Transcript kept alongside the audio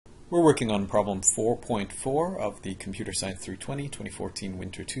We're working on problem 4.4 of the Computer Science 320 2014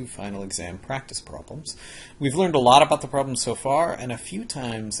 Winter 2 Final Exam Practice Problems. We've learned a lot about the problem so far, and a few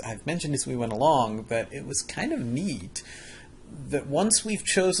times I've mentioned as we went along that it was kind of neat that once we've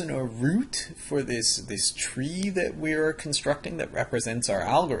chosen a root for this tree that we're constructing that represents our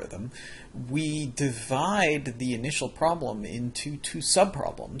algorithm, we divide the initial problem into two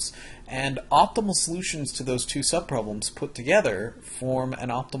subproblems, and optimal solutions to those two subproblems put together form an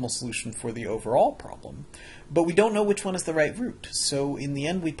optimal solution for the overall problem. But we don't know which one is the right root, so in the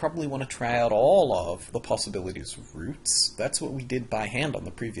end we probably want to try out all of the possibilities of roots. That's what we did by hand on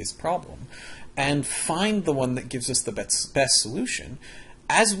the previous problem, and find the one that gives us the best solution.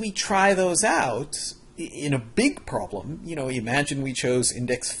 As we try those out, in a big problem, imagine we chose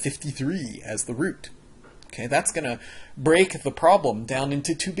index 53 as the root. Okay, that's going to break the problem down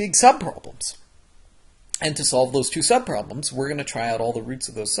into two big subproblems. And to solve those two subproblems, we're going to try out all the roots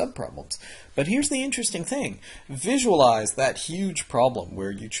of those subproblems. But here's the interesting thing. Visualize that huge problem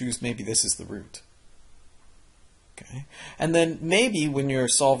where you choose maybe this is the root. Okay? And then maybe when you're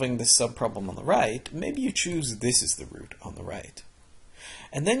solving this subproblem on the right, maybe you choose this is the root on the right.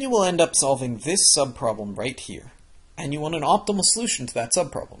 And then you will end up solving this subproblem right here. And you want an optimal solution to that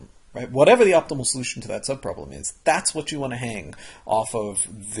subproblem. Right? Whatever the optimal solution to that subproblem is, that's what you want to hang off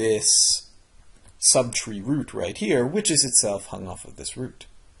of this subtree root right here, which is itself hung off of this root.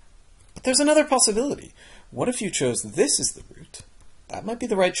 But there's another possibility. What if you chose this as the root? That might be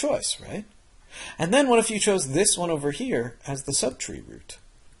the right choice, right? And then what if you chose this one over here as the subtree root?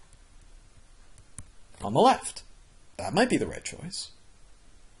 On the left. That might be the right choice.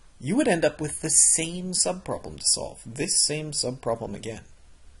 You would end up with the same subproblem to solve, this same subproblem again.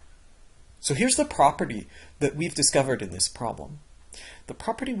 So here's the property that we've discovered in this problem. The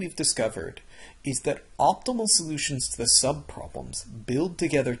property we've discovered is that optimal solutions to the subproblems build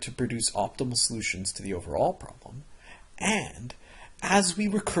together to produce optimal solutions to the overall problem. And as we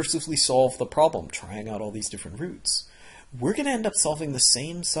recursively solve the problem, trying out all these different roots, we're going to end up solving the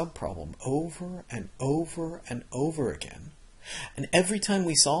same subproblem over and over and over again. And every time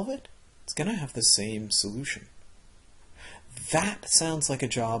we solve it, it's going to have the same solution. That sounds like a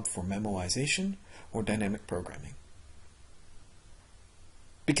job for memoization or dynamic programming.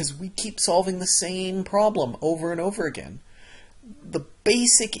 Because we keep solving the same problem over and over again. The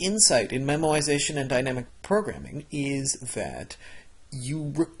basic insight in memoization and dynamic programming is that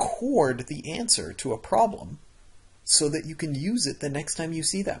you record the answer to a problem so that you can use it the next time you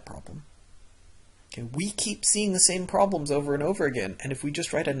see that problem. Okay, we keep seeing the same problems over and over again, and if we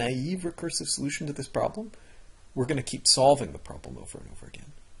just write a naive recursive solution to this problem, we're going to keep solving the problem over and over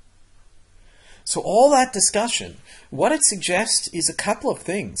again. So all that discussion, what it suggests is a couple of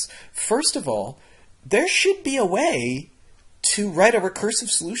things. First of all, there should be a way to write a recursive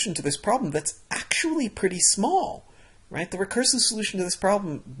solution to this problem that's actually pretty small, right? The recursive solution to this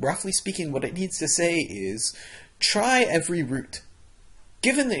problem, roughly speaking, what it needs to say is try every root.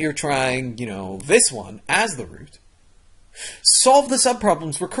 Given that you're trying, this one as the root, solve the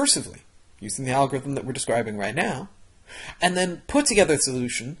subproblems recursively using the algorithm that we're describing right now, and then put together a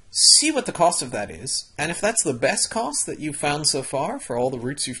solution, see what the cost of that is, and if that's the best cost that you've found so far for all the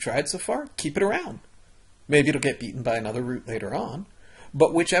roots you've tried so far, keep it around. Maybe it'll get beaten by another root later on,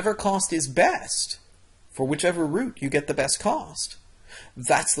 but whichever cost is best, for whichever root you get the best cost,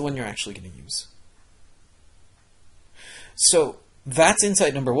 that's the one you're actually going to use. So that's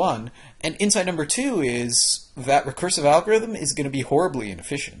insight number one, and insight number two is that recursive algorithm is going to be horribly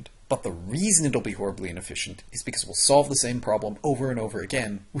inefficient. But the reason it'll be horribly inefficient is because we'll solve the same problem over and over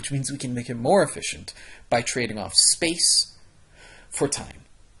again, which means we can make it more efficient by trading off space for time.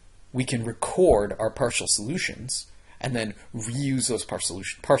 We can record our partial solutions and then reuse those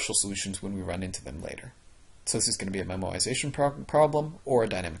partial solutions when we run into them later. So this is going to be a memoization problem or a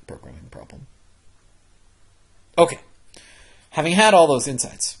dynamic programming problem. Okay, having had all those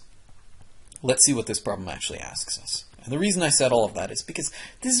insights, let's see what this problem actually asks us. And the reason I said all of that is because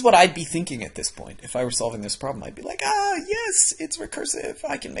this is what I'd be thinking at this point. If I were solving this problem, I'd be like, yes, it's recursive.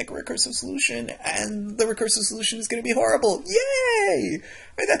 I can make a recursive solution, and the recursive solution is going to be horrible. Yay!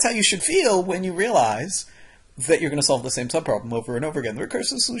 Right? That's how you should feel when you realize that you're going to solve the same subproblem over and over again. The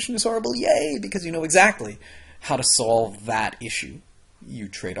recursive solution is horrible. Yay! Because you know exactly how to solve that issue. You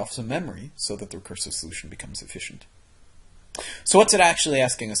trade off some memory so that the recursive solution becomes efficient. So what's it actually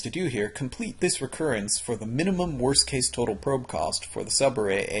asking us to do here? Complete this recurrence for the minimum worst case total probe cost for the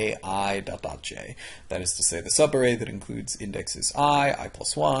subarray ai.j. That is to say, the subarray that includes indexes I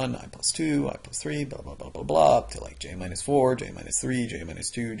plus 1, I plus 2, I plus 3, blah, blah, blah, blah, blah, up to like j minus 4, j minus 3, j minus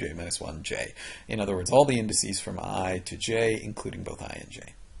 2, j minus 1, j. In other words, all the indices from I to j, including both I and j.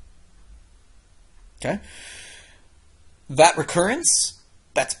 Okay? That recurrence,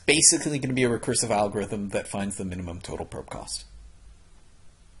 that's basically going to be a recursive algorithm that finds the minimum total probe cost.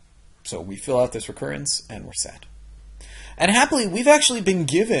 So we fill out this recurrence and we're set. And happily, we've actually been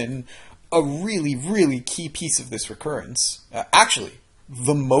given a really, really key piece of this recurrence. Actually,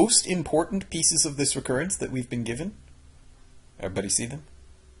 the most important pieces of this recurrence that we've been given. Everybody see them?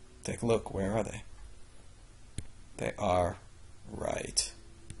 Take a look. Where are they? They are right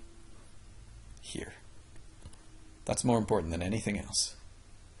here. That's more important than anything else.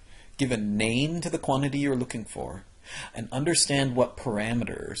 Give a name to the quantity you're looking for and understand what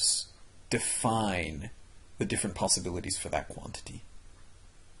parameters define the different possibilities for that quantity.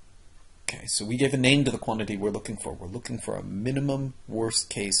 Okay, so we gave a name to the quantity we're looking for. We're looking for a minimum worst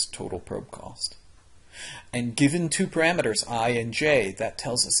case total probe cost. And given two parameters, I and j, that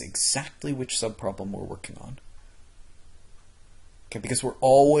tells us exactly which subproblem we're working on. Okay, because we're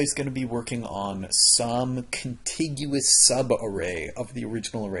always going to be working on some contiguous subarray of the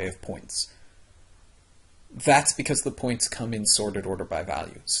original array of points. That's because the points come in sorted order by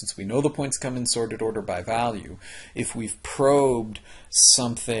value. Since we know the points come in sorted order by value, if we've probed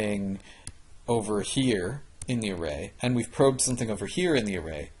something over here in the array, and we've probed something over here in the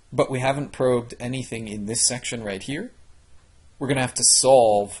array, but we haven't probed anything in this section right here, we're going to have to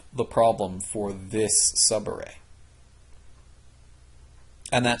solve the problem for this subarray.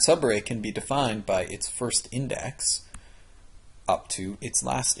 And that subarray can be defined by its first index up to its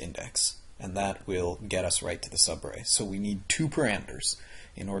last index. And that will get us right to the subarray. So we need two parameters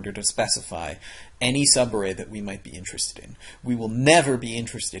in order to specify any subarray that we might be interested in. We will never be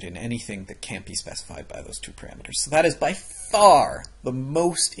interested in anything that can't be specified by those two parameters. So that is by far the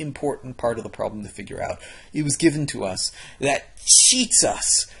most important part of the problem to figure out. It was given to us. That cheats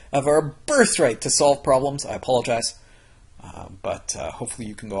us of our birthright to solve problems. I apologize. But hopefully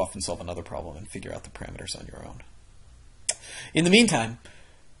you can go off and solve another problem and figure out the parameters on your own. In the meantime,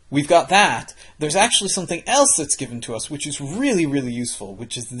 we've got that. There's actually something else that's given to us, which is really, really useful,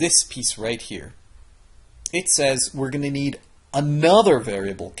 which is this piece right here. It says we're going to need another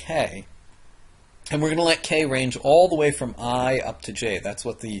variable, k, and we're going to let k range all the way from I up to j. That's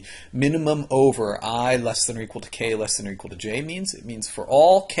what the minimum over I less than or equal to k less than or equal to j means. It means for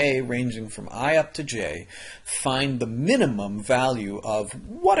all k ranging from I up to j, find the minimum value of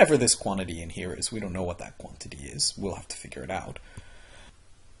whatever this quantity in here is. We don't know what that quantity is. We'll have to figure it out.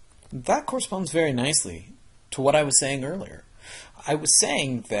 That corresponds very nicely to what I was saying earlier. I was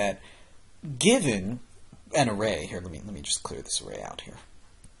saying that given an array, here, let me just clear this array out here.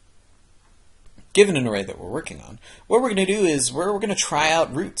 Given an array that we're working on, what we're going to do is we're going to try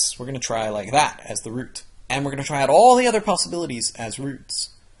out roots. We're going to try like that as the root. And we're going to try out all the other possibilities as roots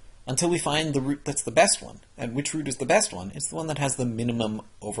until we find the root that's the best one. And which root is the best one? It's the one that has the minimum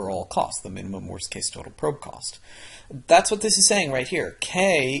overall cost, the minimum worst case total probe cost. That's what this is saying right here.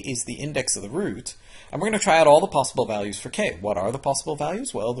 K is the index of the root, and we're going to try out all the possible values for k. What are the possible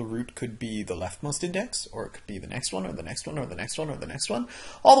values? Well, the root could be the leftmost index, or it could be the next one, or the next one, or the next one, or the next one,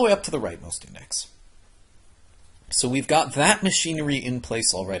 all the way up to the rightmost index. So we've got that machinery in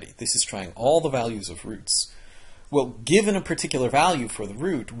place already. This is trying all the values of roots. Well, given a particular value for the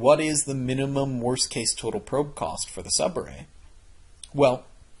root, what is the minimum worst case total probe cost for the subarray? Well,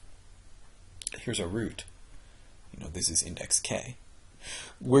 here's our root. You know, this is index k.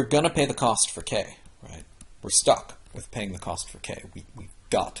 We're going to pay the cost for k, right? We're stuck with paying the cost for k. We've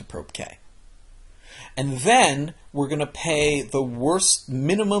got to probe k. And then we're going to pay the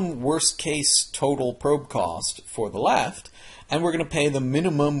minimum worst case total probe cost for the left, and we're going to pay the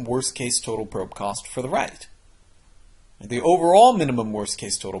minimum worst case total probe cost for the right. The overall minimum worst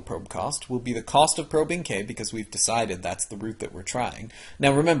case total probe cost will be the cost of probing k, because we've decided that's the root that we're trying.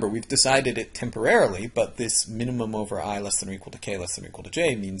 Now remember, we've decided it temporarily, but this minimum over I less than or equal to k less than or equal to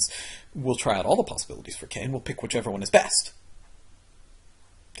j means we'll try out all the possibilities for k and we'll pick whichever one is best.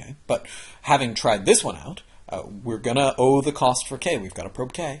 Okay, but having tried this one out, we're going to owe the cost for k. We've got to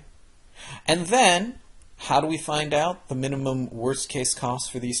probe k. And then, how do we find out the minimum worst case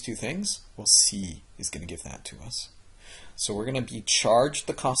cost for these two things? Well, C is going to give that to us. So we're going to be charged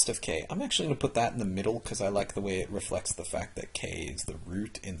the cost of k. I'm actually going to put that in the middle because I like the way it reflects the fact that k is the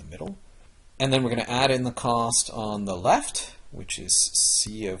root in the middle. And then we're going to add in the cost on the left, which is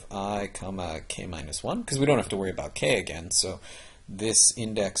c of I comma k minus 1, because we don't have to worry about k again. So this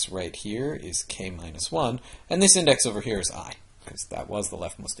index right here is k minus 1, and this index over here is I, because that was the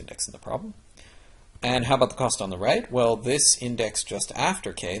leftmost index in the problem. And how about the cost on the right? Well, this index just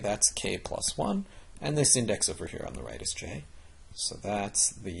after k, that's k plus 1, and this index over here on the right is j. So that's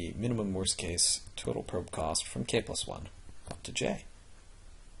the minimum worst case total probe cost from k plus 1 up to j.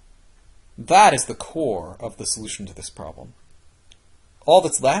 That is the core of the solution to this problem. All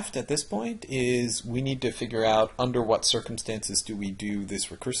that's left at this point is we need to figure out under what circumstances do we do this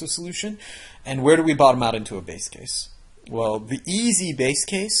recursive solution, and where do we bottom out into a base case. Well, the easy base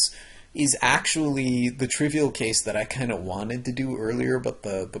case is actually the trivial case that I kind of wanted to do earlier, but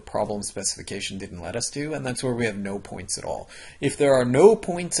the problem specification didn't let us do, and that's where we have no points at all. If there are no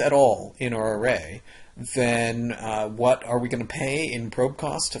points at all in our array, then what are we going to pay in probe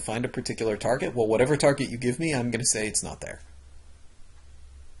cost to find a particular target? Well, whatever target you give me, I'm going to say it's not there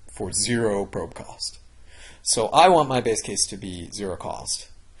for 0 probe cost. So I want my base case to be 0 cost.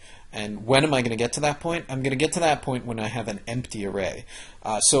 And when am I going to get to that point? I'm going to get to that point when I have an empty array.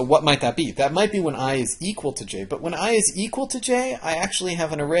 So what might that be? That might be when I is equal to j. But when I is equal to j, I actually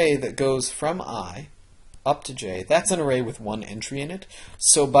have an array that goes from I up to j. That's an array with 1 entry in it.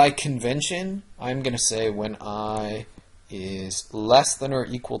 So by convention, I'm going to say when I is less than or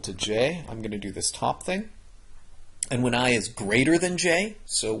equal to j, I'm going to do this top thing. And when I is greater than j,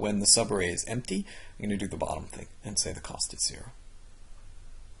 so when the subarray is empty, I'm going to do the bottom thing and say the cost is 0.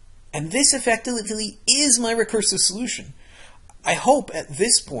 And this effectively is my recursive solution. I hope at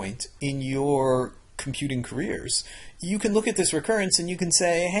this point in your computing careers, you can look at this recurrence and you can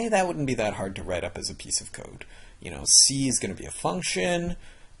say, hey, that wouldn't be that hard to write up as a piece of code. You know, C is going to be a function.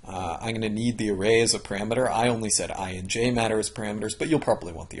 I'm going to need the array as a parameter. I only said I and j matter as parameters, but you'll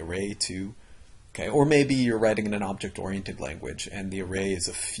probably want the array too. Okay, or maybe you're writing in an object-oriented language and the array is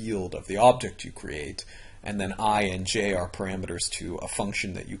a field of the object you create, and then I and j are parameters to a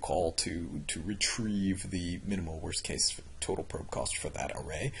function that you call to retrieve the minimal worst case total probe cost for that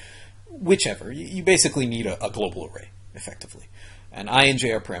array. Whichever. You basically need a global array, effectively. And I and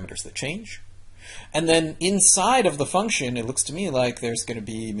j are parameters that change. And then inside of the function, it looks to me like there's going to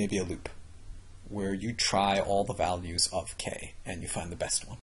be maybe a loop where you try all the values of k and you find the best one.